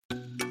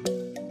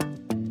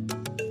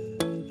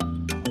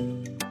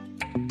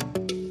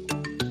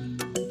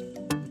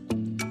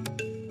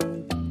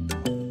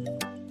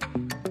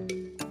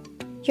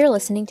You're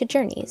listening to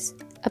Journeys,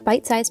 a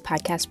bite-sized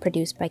podcast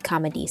produced by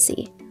Comma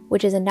DC,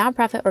 which is a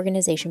nonprofit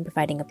organization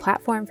providing a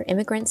platform for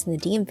immigrants in the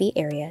DMV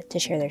area to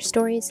share their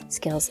stories,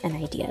 skills, and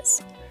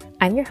ideas.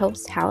 I'm your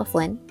host, Hala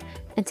Flynn,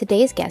 and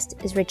today's guest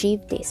is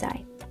Rajiv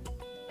Desai.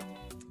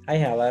 Hi,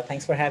 Hala.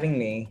 Thanks for having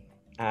me.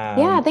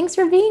 Thanks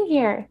for being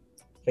here.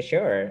 For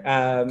sure.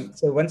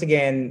 So once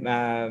again,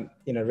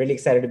 really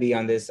excited to be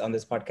on this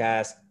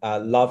podcast.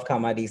 Love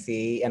Comma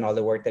DC and all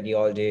the work that you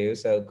all do.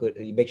 So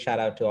big shout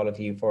out to all of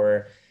you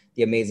for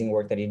the amazing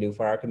work that you do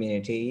for our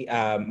community.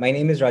 My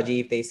name is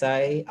Rajiv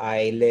Desai.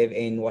 I live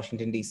in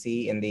Washington,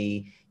 DC in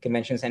the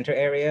convention center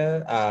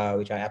area,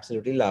 which I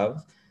absolutely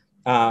love.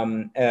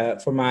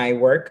 For my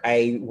work,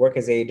 I work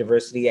as a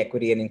diversity,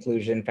 equity, and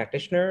inclusion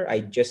practitioner.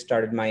 I just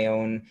started my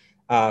own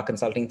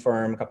consulting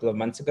firm a couple of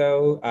months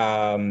ago,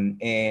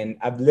 and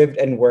I've lived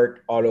and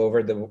worked all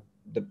over the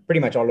pretty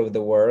much all over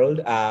the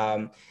world.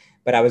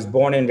 But I was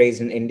born and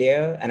raised in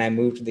India, and I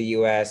moved to the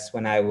U.S.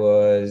 when I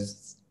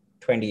was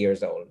 20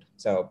 years old.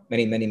 So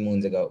many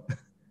moons ago.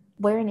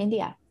 Where in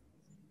India?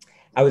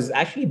 I was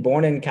actually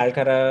born in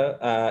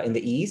Calcutta in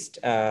the east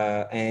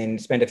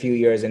and spent a few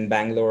years in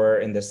Bangalore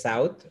in the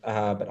south,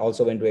 but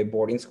also went to a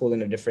boarding school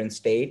in a different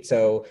state.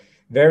 So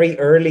very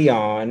early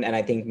on, and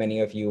I think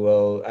many of you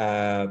will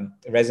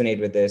resonate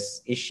with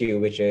this issue,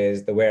 which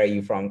is the where are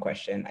you from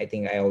question. I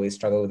think I always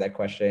struggle with that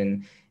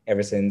question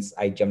ever since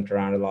I jumped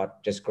around a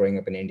lot just growing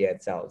up in India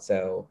itself.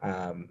 So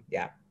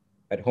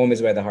but home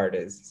is where the heart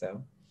is.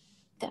 So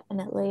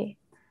definitely.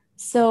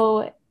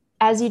 So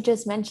as you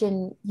just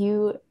mentioned,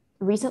 you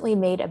recently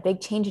made a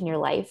big change in your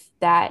life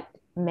that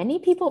many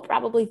people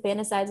probably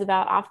fantasize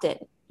about often.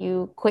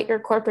 You quit your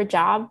corporate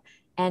job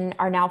and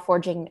are now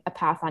forging a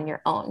path on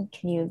your own.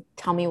 Can you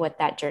tell me what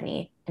that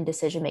journey and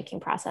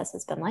decision-making process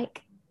has been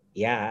like?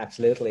 Yeah,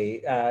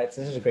 absolutely. This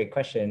is a great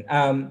question.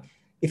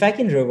 If I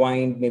can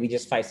rewind maybe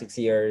just 5-6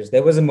 years,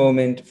 there was a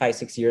moment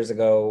 5-6 years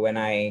ago when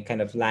I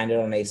kind of landed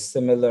on a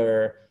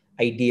similar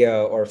idea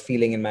or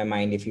feeling in my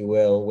mind, if you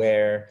will,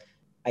 where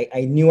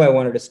I knew I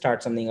wanted to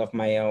start something of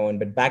my own.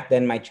 But back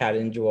then, my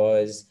challenge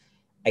was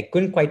I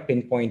couldn't quite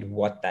pinpoint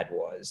what that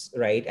was,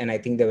 right? And I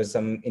think there was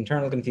some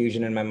internal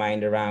confusion in my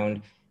mind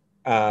around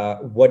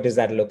what does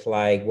that look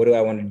like? What do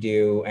I want to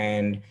do?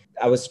 And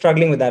I was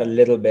struggling with that a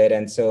little bit.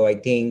 And so I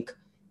think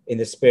in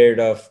the spirit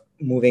of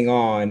moving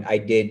on, I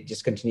did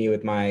just continue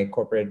with my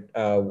corporate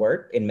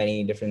work in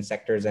many different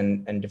sectors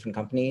and different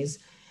companies.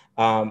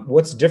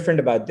 What's different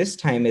about this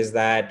time is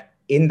that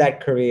in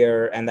that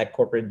career and that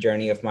corporate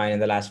journey of mine in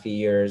the last few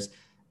years,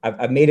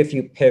 I've made a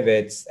few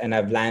pivots and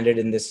I've landed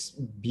in this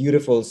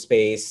beautiful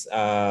space,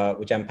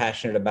 which I'm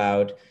passionate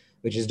about,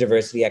 which is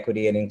diversity,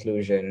 equity, and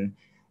inclusion.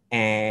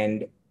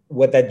 And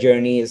what that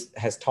journey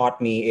has taught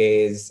me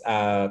is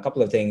a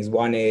couple of things.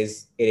 One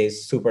is it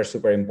is super,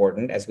 super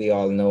important, as we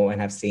all know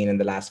and have seen in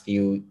the last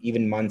few,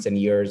 even months and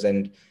years,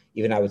 and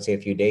even I would say a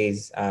few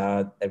days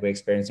that we're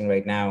experiencing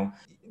right now.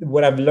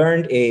 What I've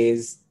learned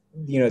is,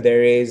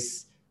 there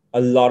is a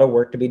lot of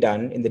work to be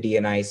done in the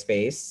D&I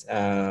space,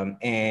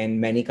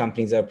 and many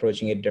companies are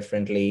approaching it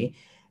differently.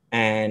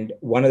 And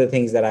one of the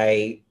things that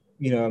I,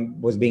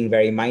 was being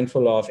very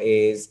mindful of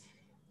is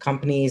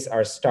companies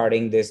are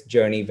starting this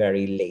journey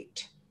very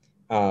late.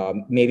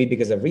 Maybe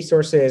because of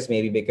resources,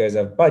 maybe because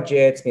of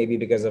budgets, maybe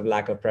because of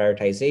lack of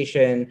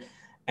prioritization.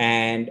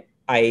 And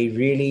I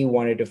really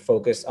wanted to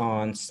focus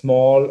on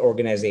small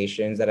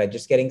organizations that are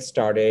just getting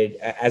started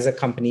as a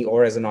company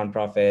or as a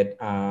nonprofit,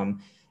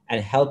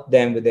 and help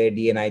them with their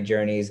D&I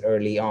journeys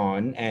early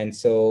on. And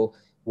so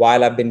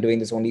while I've been doing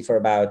this only for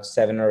about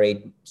 7 or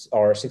 8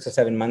 or 6 or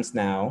 7 months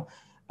now,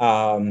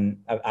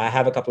 I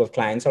have a couple of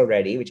clients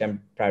already, which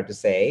I'm proud to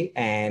say,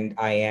 and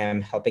I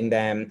am helping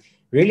them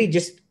really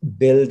just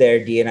build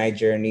their D&I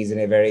journeys in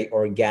a very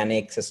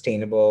organic,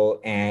 sustainable,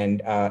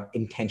 and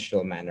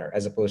intentional manner,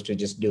 as opposed to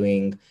just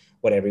doing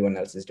what everyone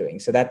else is doing.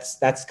 So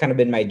that's kind of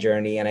been my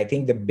journey. And I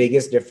think the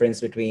biggest difference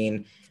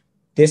between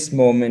this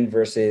moment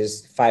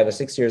versus 5 or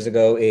 6 years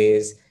ago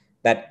is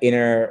that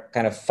inner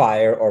kind of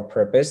fire or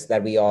purpose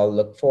that we all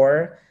look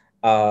for.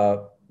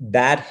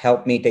 That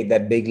helped me take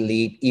that big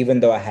leap, even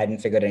though I hadn't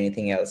figured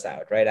anything else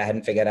out, right? I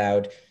hadn't figured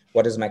out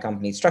what does my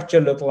company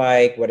structure look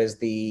like? What does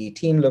the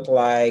team look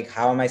like?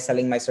 How am I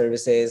selling my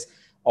services?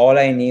 All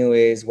I knew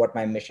is what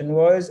my mission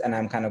was, and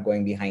I'm kind of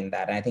going behind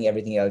that. And I think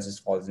everything else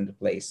just falls into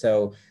place.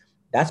 So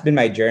that's been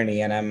my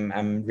journey, and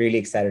I'm really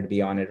excited to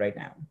be on it right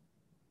now.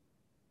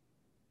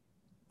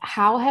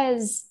 How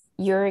has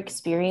your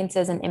experience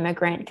as an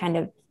immigrant kind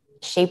of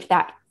shaped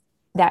that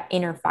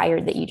inner fire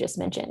that you just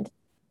mentioned?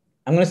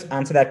 I'm going to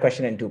answer that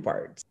question in two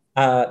parts.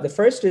 The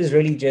first is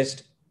really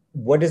just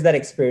what does that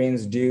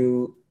experience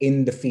do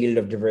in the field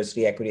of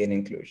diversity, equity, and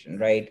inclusion,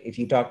 right? If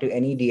you talk to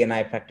any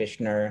D&I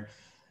practitioner,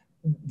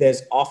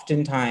 there's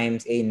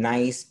oftentimes a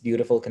nice,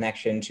 beautiful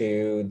connection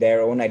to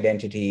their own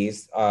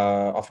identities.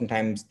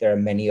 Oftentimes, there are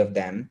many of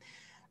them.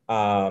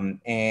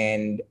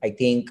 And I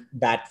think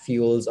that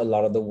fuels a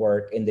lot of the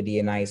work in the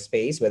D&I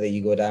space, whether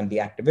you go down the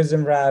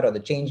activism route or the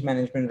change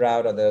management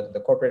route or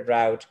the corporate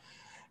route.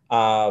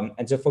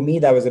 And so for me,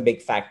 that was a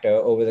big factor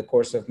over the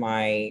course of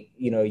my,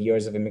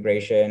 years of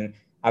immigration.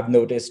 I've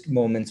noticed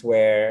moments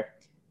where,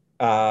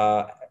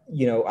 uh,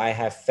 I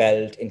have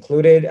felt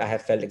included, I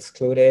have felt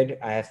excluded,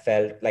 I have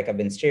felt like I've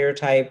been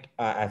stereotyped,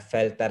 I've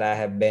felt that I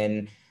have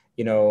been,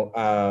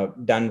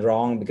 done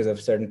wrong because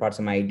of certain parts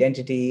of my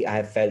identity. I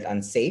have felt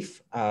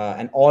unsafe,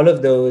 and all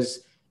of those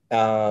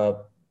uh,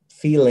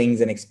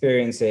 feelings and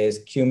experiences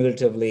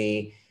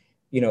cumulatively,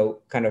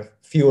 kind of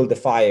fuel the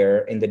fire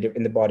in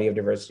the body of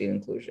diversity and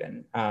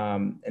inclusion.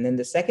 And then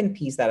the second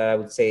piece that I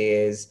would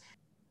say is,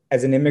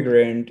 as an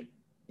immigrant,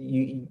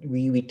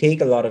 we take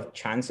a lot of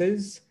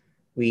chances.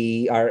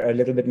 We are a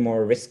little bit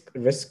more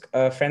risk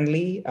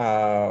friendly,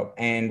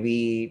 and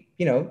we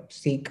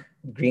seek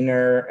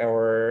greener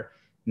or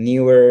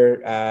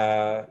newer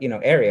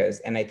areas.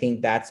 And I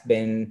think that's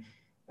been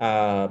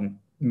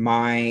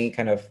my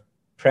kind of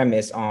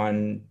premise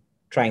on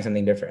trying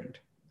something different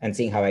and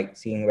seeing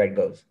where it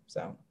goes.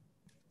 So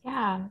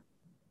Yeah.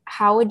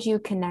 How would you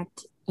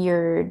connect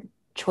your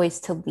choice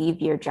to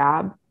leave your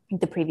job,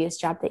 the previous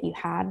job that you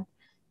had,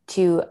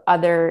 to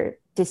other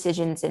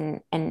decisions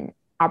and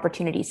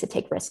opportunities to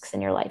take risks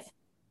in your life?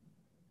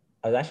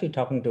 I was actually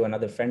talking to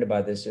another friend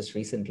about this just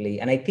recently,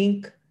 and I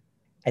think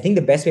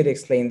the best way to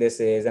explain this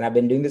is, and I've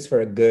been doing this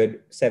for a good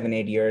 7,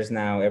 8 years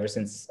now, ever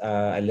since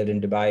I lived in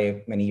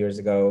Dubai many years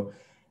ago.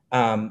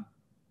 Um,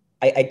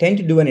 I tend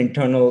to do an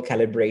internal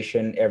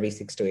calibration every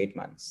 6 to 8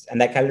 months,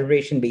 and that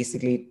calibration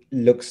basically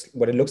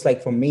what it looks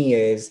like for me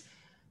is,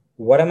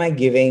 what am I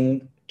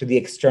giving to the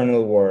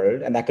external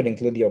world? And that could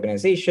include the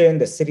organization,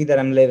 the city that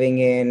I'm living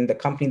in, the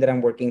company that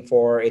I'm working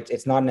for.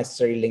 It's not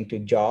necessarily linked to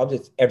jobs,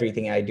 it's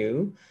everything I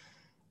do.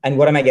 And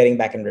what am I getting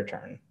back in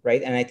return?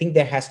 Right. And I think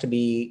there has to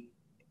be,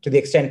 to the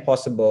extent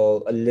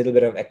possible, a little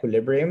bit of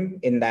equilibrium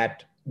in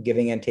that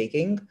giving and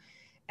taking.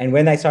 And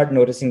when I start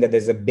noticing that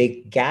there's a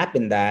big gap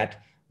in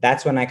that,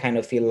 that's when I kind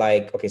of feel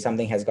like, okay,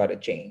 something has got to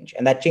change.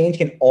 And that change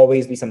can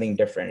always be something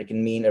different. It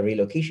can mean a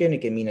relocation, it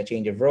can mean a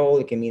change of role,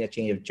 it can mean a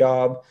change of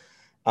job.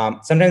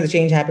 Sometimes the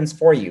change happens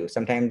for you.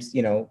 Sometimes,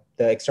 the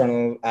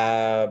external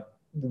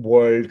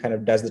world kind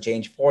of does the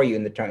change for you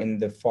in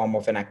the form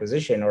of an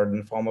acquisition or in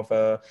the form of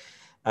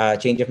a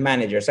change of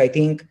manager. So I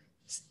think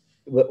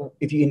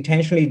if you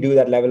intentionally do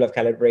that level of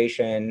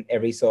calibration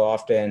every so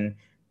often,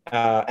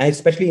 and it's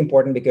especially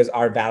important because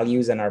our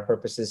values and our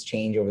purposes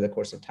change over the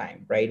course of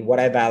time, right? What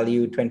I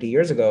valued 20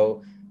 years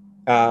ago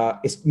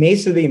it may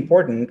still be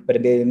important,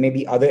 but there may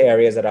be other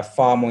areas that are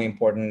far more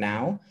important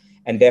now.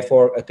 And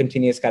therefore, a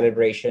continuous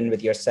calibration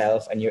with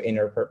yourself and your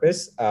inner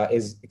purpose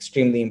is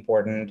extremely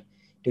important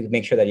to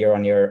make sure that you're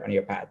on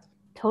your path.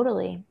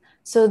 Totally.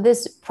 So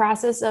this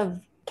process of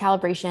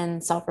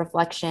calibration,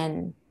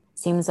 self-reflection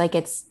seems like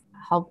it's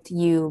helped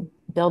you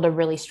build a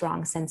really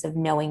strong sense of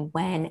knowing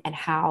when and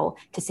how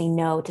to say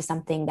no to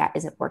something that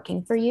isn't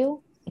working for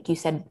you. Like you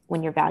said,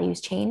 when your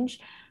values change.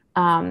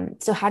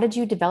 So how did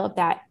you develop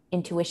that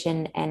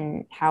intuition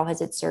and how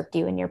has it served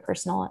you in your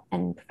personal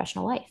and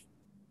professional life?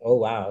 Oh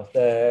wow,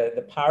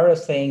 the power of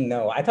saying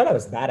no. I thought I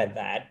was bad at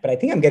that, but I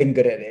think I'm getting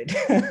good at it.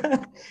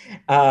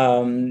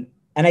 And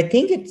I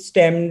think it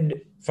stemmed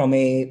from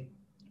a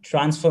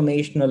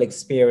transformational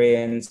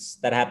experience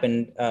that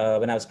happened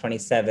when I was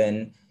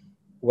 27,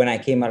 when I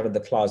came out of the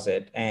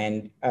closet.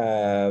 And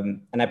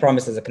I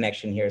promise there's a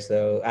connection here.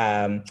 So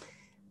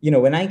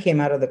when I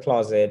came out of the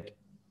closet,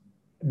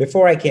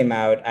 before I came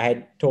out, I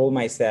had told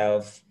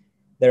myself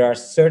there are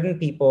certain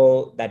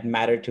people that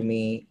matter to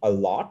me a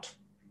lot,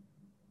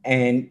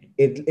 and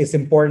it's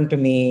important to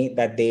me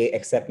that they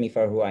accept me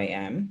for who I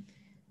am.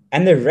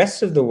 And the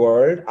rest of the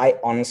world, I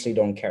honestly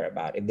don't care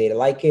about. If they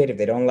like it, if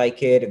they don't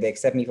like it, if they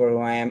accept me for who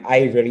I am,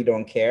 I really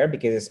don't care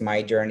because it's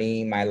my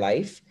journey, my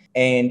life.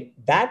 And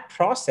that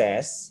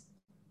process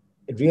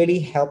really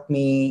helped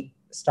me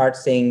start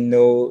saying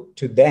no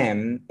to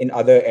them in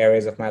other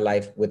areas of my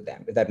life with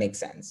them, if that makes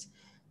sense.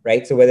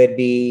 Right. So whether it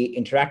be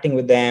interacting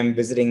with them,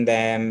 visiting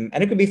them,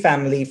 and it could be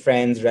family,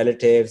 friends,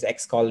 relatives,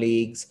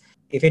 ex-colleagues,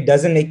 if it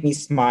doesn't make me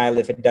smile,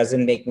 if it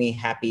doesn't make me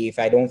happy, if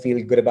I don't feel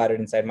good about it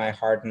inside my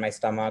heart and my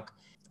stomach,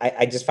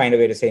 I just find a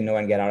way to say no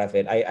and get out of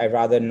it. I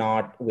rather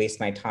not waste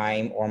my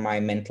time or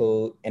my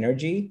mental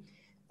energy.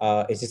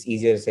 It's just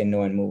easier to say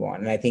no and move on.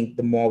 And I think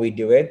the more we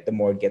do it, the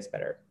more it gets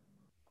better.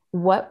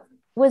 What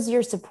was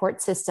your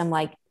support system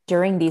like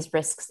during these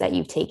risks that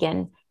you've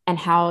taken, and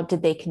how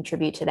did they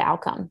contribute to the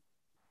outcome?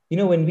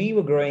 When we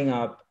were growing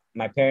up,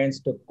 my parents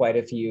took quite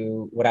a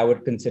few what I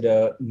would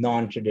consider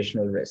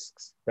non-traditional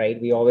risks, right?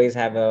 We always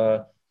have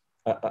a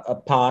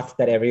path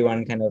that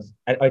everyone kind of,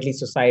 or at least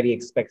society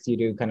expects you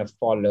to kind of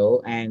follow.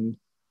 And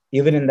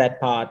even in that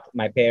path,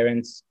 my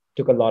parents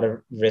took a lot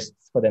of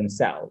risks for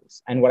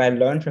themselves. And what I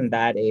learned from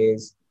that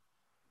is,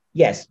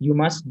 yes, you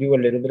must do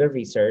a little bit of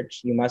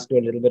research, you must do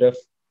a little bit of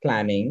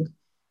planning,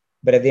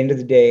 but at the end of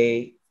the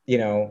day,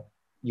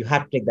 you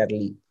have to take that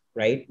leap,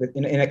 right?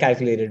 In a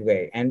calculated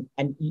way,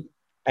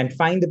 and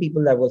find the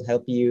people that will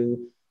help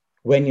you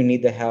when you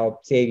need the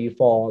help. Say you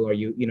fall, or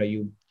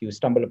you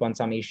stumble upon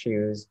some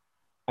issues.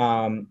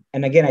 And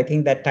again, I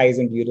think that ties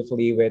in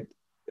beautifully with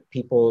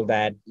people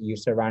that you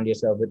surround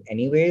yourself with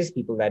anyways,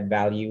 people that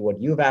value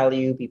what you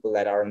value, people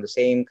that are on the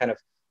same kind of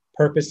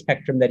purpose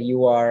spectrum that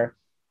you are,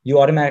 you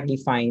automatically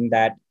find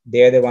that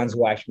they're the ones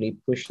who actually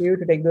push you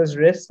to take those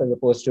risks as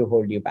opposed to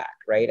hold you back,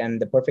 right?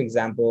 And the perfect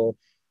example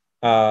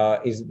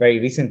is very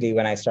recently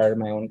when I started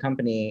my own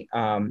company.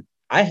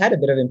 I had a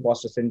bit of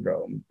imposter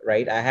syndrome,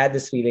 right? I had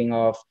this feeling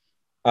of,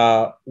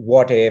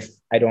 what if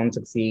I don't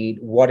succeed?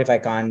 What if I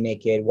can't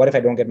make it? What if I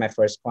don't get my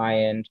first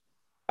client?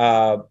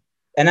 Uh,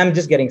 and I'm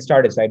just getting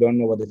started, so I don't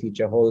know what the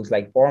future holds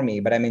like for me,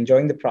 but I'm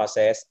enjoying the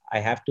process. I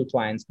have 2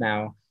 clients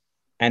now.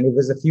 And it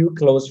was a few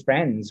close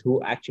friends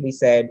who actually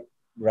said,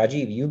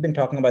 Rajiv, you've been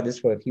talking about this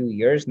for a few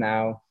years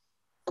now.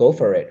 Go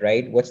for it,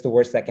 right? What's the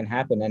worst that can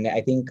happen? And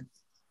I think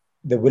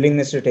the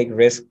willingness to take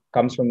risk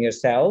comes from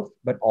yourself,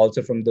 but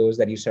also from those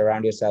that you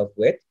surround yourself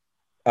with,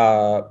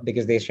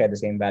 because they share the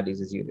same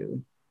values as you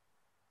do.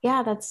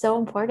 Yeah, that's so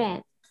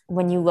important.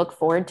 When you look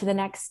forward to the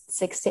next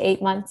 6 to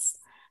 8 months,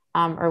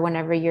 or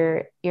whenever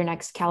your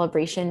next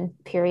calibration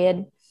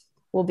period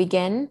will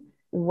begin,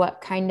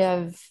 what kind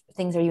of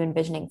things are you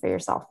envisioning for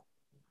yourself?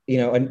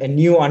 A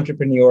new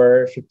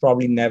entrepreneur should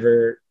probably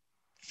never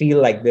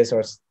feel like this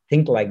or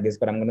think like this,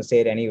 but I'm going to say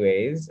it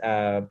anyways,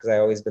 because I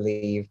always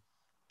believe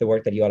the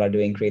work that you all are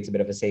doing creates a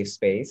bit of a safe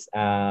space.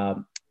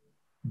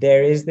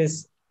 There is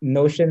this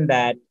notion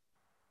that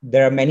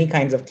there are many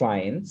kinds of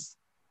clients,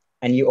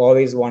 and you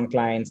always want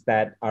clients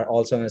that are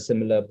also on a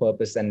similar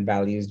purpose and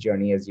values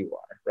journey as you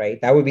are,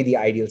 right? That would be the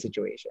ideal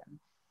situation.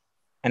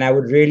 And I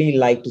would really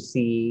like to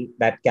see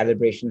that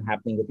calibration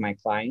happening with my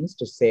clients,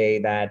 to say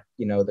that,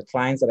 the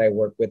clients that I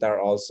work with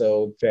are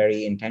also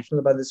very intentional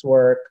about this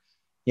work.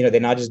 They're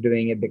not just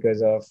doing it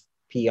because of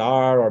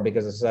PR or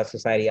because of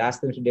society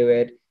asked them to do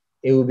it.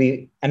 It will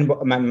be, and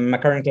my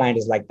current client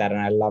is like that,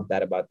 and I love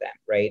that about them,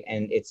 right?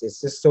 And it's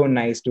just so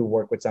nice to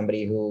work with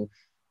somebody who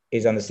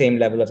is on the same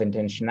level of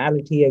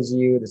intentionality as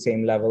you, the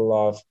same level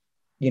of,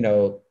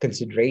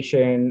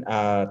 consideration,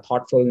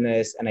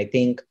 thoughtfulness. And I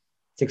think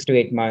 6 to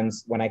 8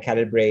 months, when I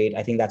calibrate,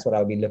 I think that's what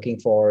I'll be looking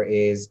for,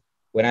 is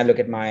when I look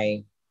at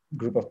my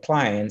group of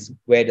clients,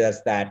 where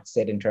does that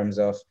sit in terms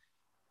of,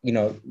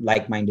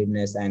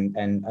 like-mindedness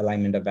and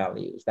alignment of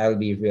values? That would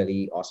be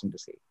really awesome to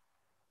see.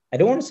 I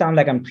don't want to sound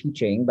like I'm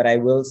preaching, but I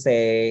will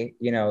say,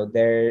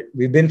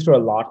 we've been through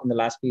a lot in the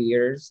last few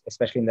years,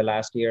 especially in the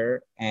last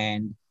year.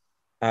 And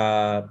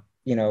uh,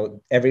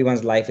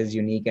 everyone's life is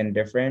unique and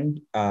different.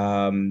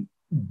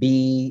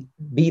 Be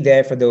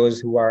there for those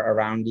who are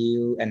around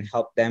you and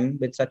help them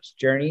with such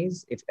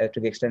journeys, if to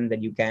the extent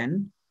that you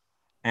can.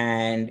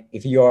 And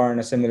if you are on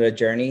a similar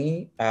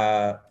journey,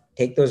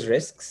 take those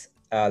risks,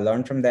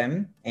 learn from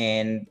them,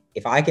 and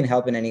if I can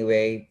help in any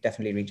way,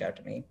 definitely reach out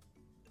to me.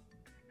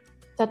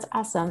 That's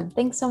awesome.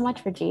 Thanks so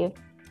much, Rajiv.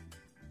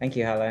 Thank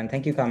you, Hala, and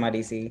thank you, Kama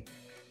DC.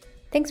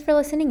 Thanks for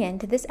listening in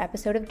to this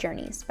episode of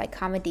Journeys by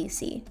Kama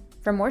DC.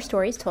 For more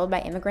stories told by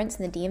immigrants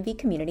in the DMV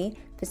community,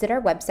 visit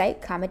our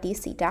website,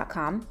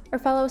 kamadc.com, or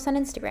follow us on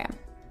Instagram.